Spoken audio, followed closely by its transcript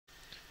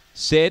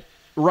set,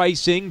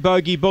 racing.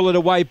 Bogey Bullet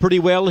away pretty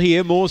well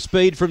here. More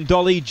speed from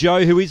Dolly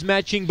Joe, who is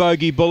matching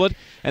Bogey Bullet.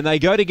 And they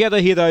go together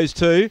here, those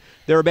two.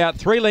 They're about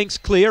 3 lengths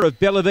clear of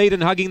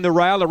Bellavide hugging the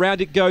rail.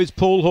 Around it goes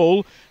Paul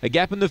Hall. A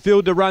gap in the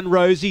field to Run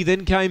Rosie.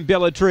 Then came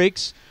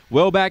Bellatrix.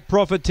 Well back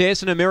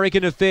Prophetess and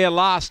American Affair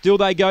last. Still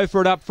they go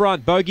for it up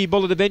front. Bogey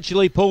Bullet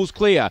eventually pulls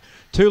clear.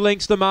 2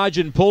 lengths the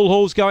margin. Paul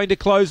Hall's going to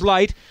close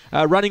late.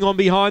 Running on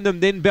behind them.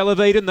 Then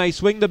Bellavide, and they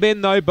swing the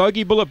bend though.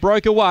 Bogey Bullet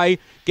broke away.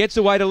 Gets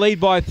away to lead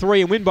by 3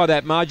 and win by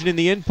that margin in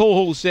the end. Paul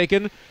Hall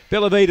second.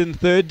 Bellavide in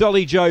third.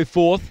 Dolly Joe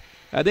fourth.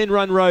 Then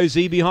Run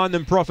Rosie. Behind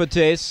them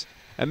Prophetess.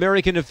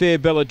 American Affair,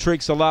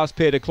 Bellatrix, the last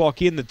pair to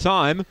clock in. The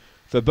time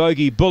for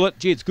Bogey Bullet.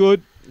 Gee, it's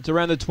good. It's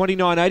around the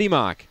 29.80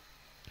 mark.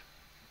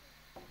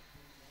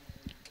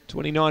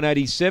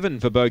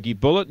 29.87 for Bogey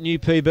Bullet, new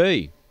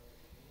PB.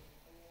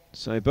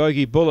 So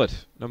Bogey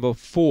Bullet, number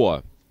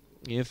 4.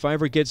 Yeah,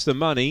 favourite gets the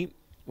money.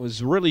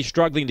 Was really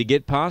struggling to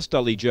get past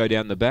Dolly Joe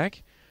down the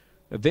back.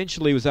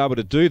 Eventually was able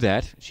to do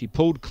that. She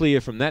pulled clear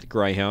from that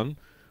greyhound.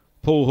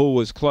 Paul Hall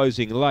was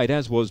closing late,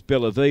 as was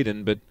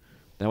Bellavide, but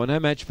they were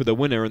no match for the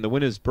winner, and the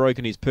winner's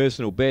broken his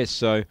personal best.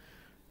 So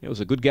it was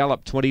a good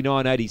gallop,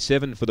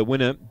 29.87 for the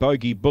winner,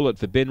 Bogey Bullet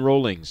for Ben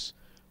Rawlings.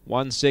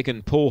 1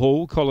 second, Paul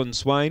Hall, Colin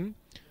Swain.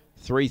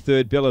 3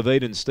 third,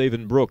 Bellavide and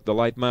Stephen Brook, the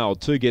late male.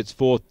 2 gets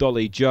 4th,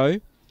 Dolly Joe.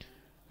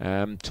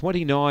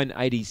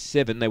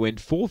 29.87. They went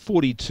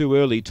 4.42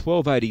 early,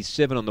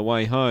 12.87 on the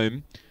way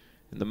home.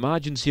 And the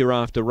margins here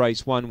after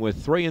race 1 were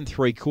 3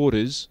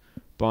 3/4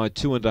 by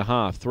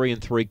 2.5. 3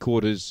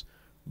 3/4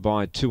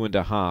 by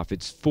 2.5.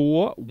 It's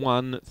 4,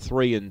 1,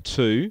 3 and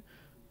 2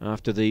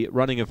 after the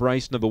running of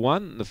race number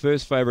 1. The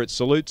first favourite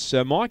salutes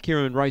Mike here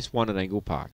in race 1 at Angle Park.